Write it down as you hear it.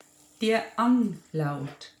Der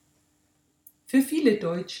Ang-Laut. Für viele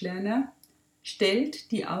Deutschlerner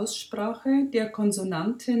stellt die Aussprache der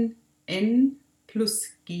Konsonanten N plus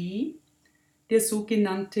G, der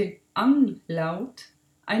sogenannte Ang-Laut,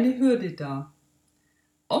 eine Hürde dar.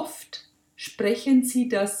 Oft sprechen sie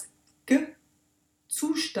das G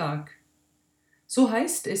zu stark. So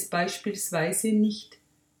heißt es beispielsweise nicht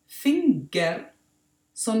Finger,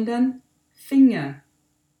 sondern Finger.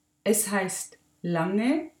 Es heißt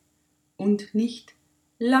lange und nicht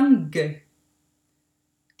lange.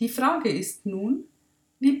 Die Frage ist nun,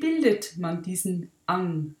 wie bildet man diesen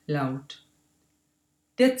Ang-Laut?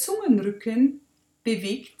 Der Zungenrücken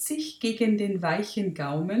bewegt sich gegen den weichen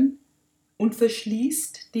Gaumen und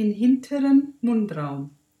verschließt den hinteren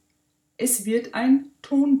Mundraum. Es wird ein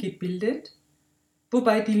Ton gebildet,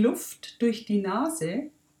 wobei die Luft durch die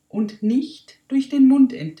Nase und nicht durch den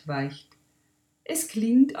Mund entweicht. Es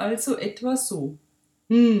klingt also etwa so.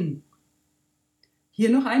 Hier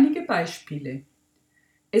noch einige Beispiele.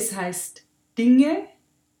 Es heißt Dinge,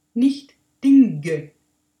 nicht Dinge.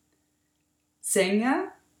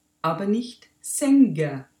 Sänger, aber nicht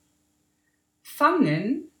Sänger.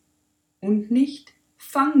 Fangen und nicht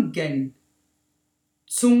fangen.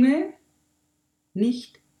 Zunge,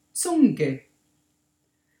 nicht Zunge.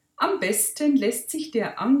 Am besten lässt sich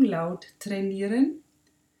der Ang-Laut trainieren,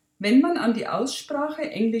 wenn man an die Aussprache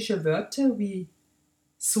englischer Wörter wie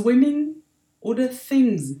swimming oder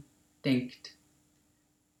things denkt.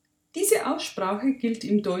 Diese Aussprache gilt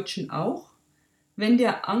im Deutschen auch, wenn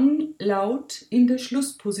der Ang-Laut in der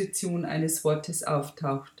Schlussposition eines Wortes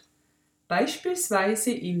auftaucht,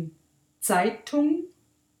 beispielsweise in Zeitung,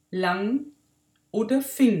 lang oder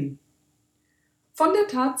fing. Von der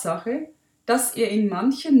Tatsache, dass er in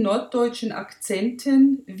manchen norddeutschen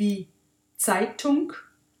Akzenten wie Zeitung,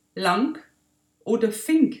 lang oder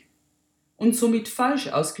fink und somit falsch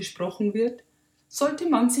ausgesprochen wird, sollte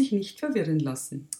man sich nicht verwirren lassen.